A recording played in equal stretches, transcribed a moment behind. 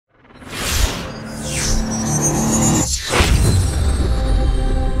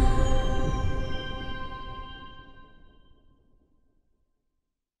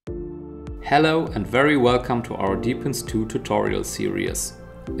Hello and very welcome to our Depence² tutorial series.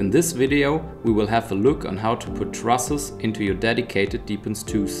 In this video we will have a look on how to put trusses into your dedicated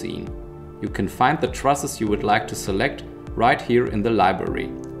Depence² scene. You can find the trusses you would like to select right here in the library.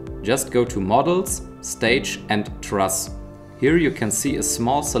 Just go to Models, Stage and Truss. Here you can see a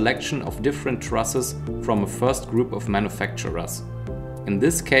small selection of different trusses from a first group of manufacturers. In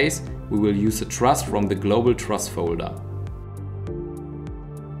this case we will use a truss from the Global Truss folder.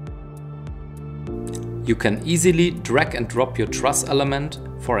 You can easily drag and drop your truss element,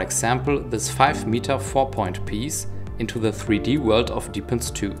 for example this 5 meter 4-point piece, into the 3D world of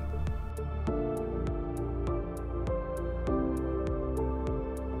Depence².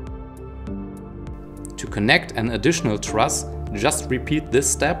 To connect an additional truss, just repeat this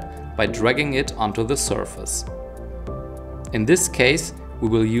step by dragging it onto the surface. In this case, we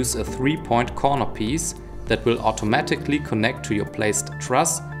will use a 3-point corner piece that will automatically connect to your placed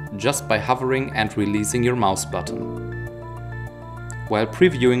truss just by hovering and releasing your mouse button. While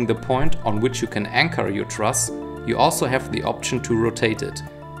previewing the point on which you can anchor your truss, you also have the option to rotate it,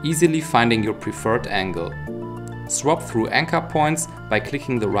 easily finding your preferred angle. Swap through anchor points by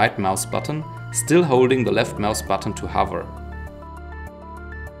clicking the right mouse button, still holding the left mouse button to hover.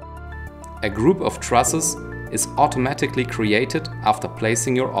 A group of trusses is automatically created after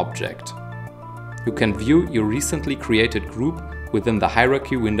placing your object. You can view your recently created group within the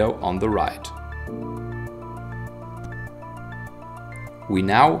hierarchy window on the right. We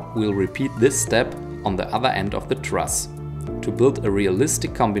now will repeat this step on the other end of the truss. To build a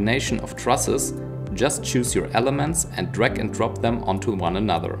realistic combination of trusses, just choose your elements and drag and drop them onto one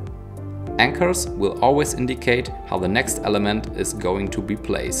another. Anchors will always indicate how the next element is going to be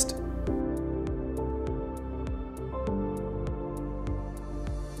placed.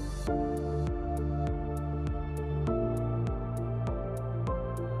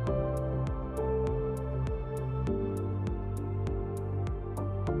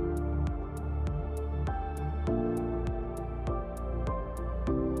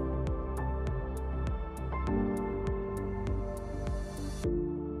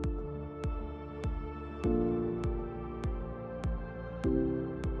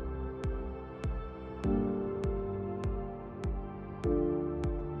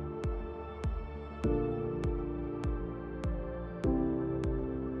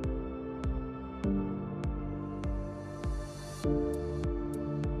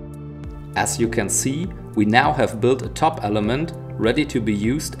 As you can see, we now have built a top element ready to be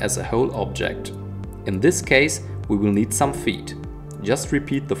used as a whole object. In this case, we will need some feet. Just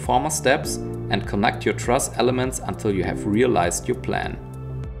repeat the former steps and connect your truss elements until you have realized your plan.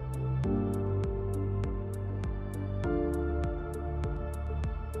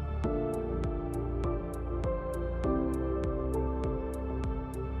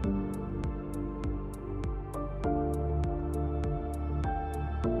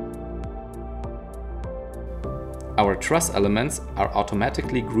 Our truss elements are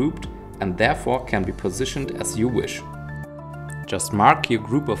automatically grouped and therefore can be positioned as you wish. Just mark your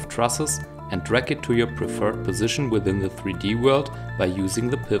group of trusses and drag it to your preferred position within the 3D world by using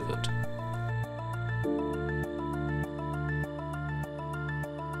the pivot.